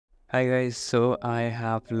Hi guys, so I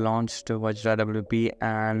have launched VajraWP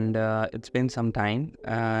and it's been some time,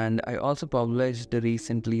 and I also published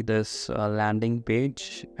recently this landing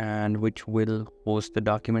page and which will host the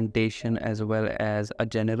documentation as well as a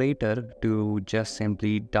generator to just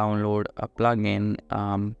simply download a plugin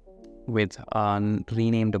with a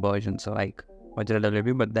renamed version, so like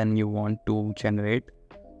VajraWP, but then you want to generate,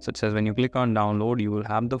 such as when you click on download you will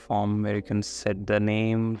have the form where you can set the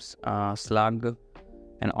names, slug,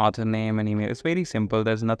 an author name and email. It's very simple.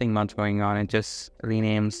 There's nothing much going on. It just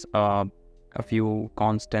renames a few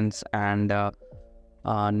constants and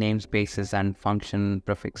namespaces and function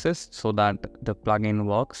prefixes so that the plugin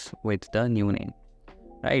works with the new name.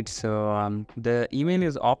 Right. So the email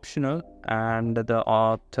is optional and the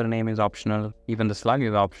author name is optional. Even the slug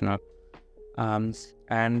is optional.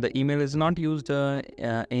 And the email is not used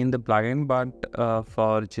in the plugin, but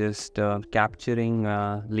for just capturing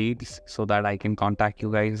leads so that I can contact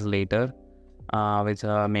you guys later with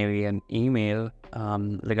maybe an email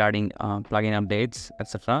regarding plugin updates,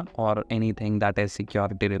 etc., or anything that is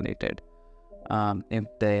security related, if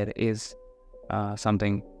there is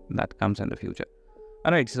something that comes in the future.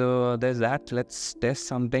 All right, so there's that. Let's test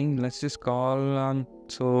something. Let's just call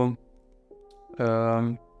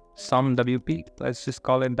some WP, let's just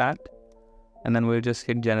call it that, and then we'll just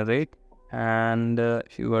hit generate. And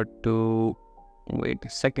if you were to wait a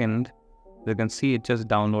second, you can see it just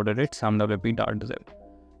downloaded it, somewp.zip.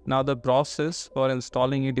 Now the process for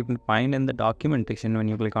installing it you can find in the documentation. When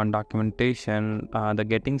you click on documentation, the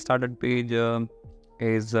getting started page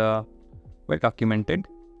is well documented.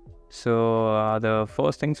 So the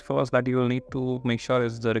first things first that you will need to make sure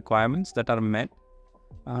is the requirements that are met,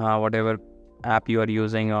 whatever app you are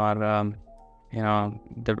using or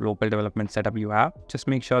the local development setup you have, just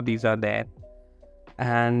make sure these are there.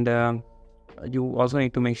 And you also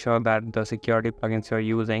need to make sure that the security plugins you're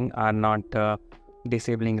using are not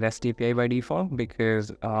disabling REST API by default, because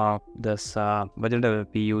this WordPress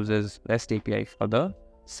uses REST API for the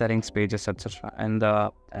settings pages, etc., and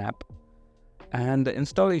the app. And the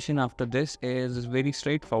installation after this is very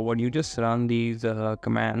straightforward. You just run these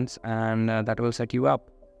commands and that will set you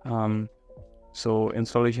up. So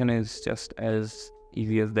installation is just as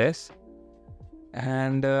easy as this.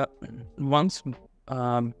 And once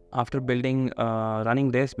after building,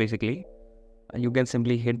 running this, basically, you can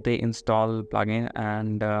simply hit the install plugin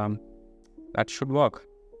and that should work.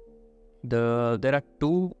 There are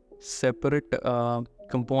two separate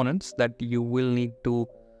components that you will need to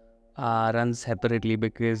run separately,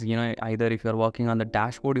 because either if you're working on the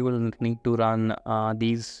dashboard, you will need to run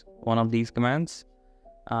one of these commands,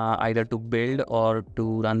 either to build or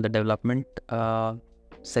to run the development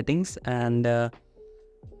settings and the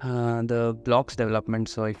blocks development.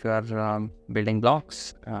 So if you are building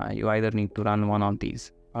blocks, you either need to run one of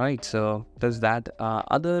these. All right, so there's that.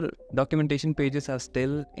 Other documentation pages are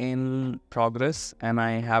still in progress, and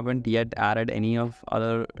I haven't yet added any of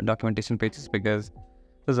other documentation pages because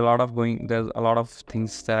there's a lot of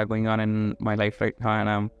things that are going on in my life right now, and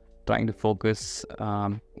I'm trying to focus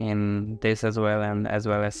in this as well, and as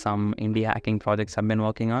well as some indie hacking projects I've been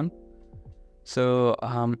working on. So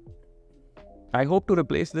I hope to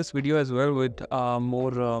replace this video as well with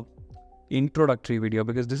more introductory video,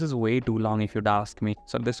 because this is way too long if you'd ask me.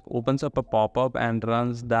 So this opens up a pop-up and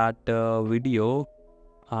runs that video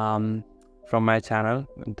from my channel,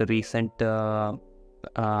 the recent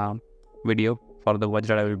video for the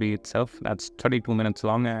VajraWP itself. That's 32 minutes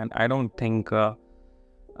long, and I don't think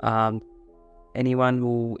anyone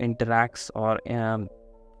who interacts or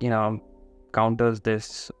counters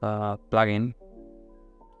this plugin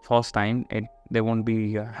first time, they won't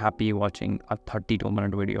be happy watching a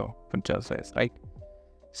 32-minute video for just this, right?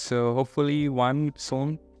 So hopefully one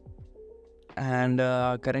soon. And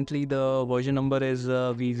currently the version number is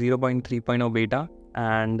v0.3.0 beta,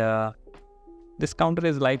 and this counter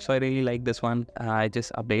is live, so I really like this one. It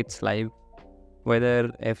just updates live,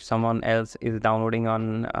 whether if someone else is downloading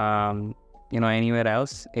on anywhere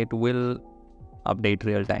else, it will update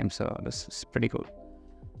real time. So this is pretty cool.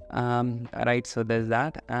 Right, so there's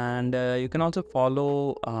that. And you can also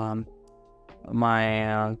follow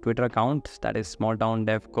my Twitter account, that is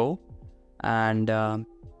smalltowndevco, and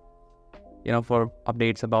for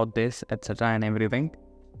updates about this, etc., and everything.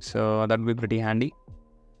 So that would be pretty handy.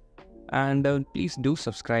 And please do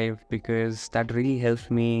subscribe, because that really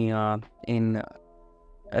helps me in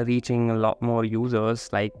reaching a lot more users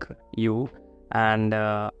like you, and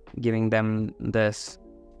giving them this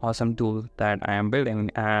awesome tool that I am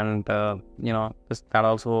building. And that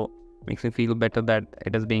also makes me feel better that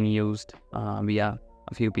it is being used via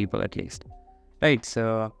a few people at least. Right,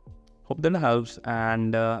 so Hope that helps,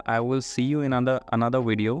 and I will see you in another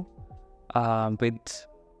video with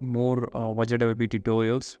more WajraWP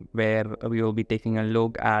tutorials, where we will be taking a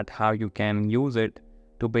look at how you can use it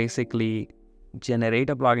to basically generate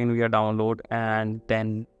a plugin via download and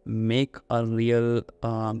then make a real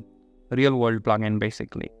world plugin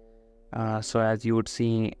basically. So as you would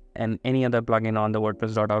see in any other plugin on the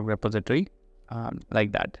WordPress.org repository,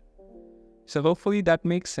 like that. So hopefully that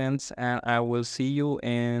makes sense, and I will see you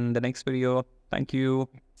in the next video. Thank you.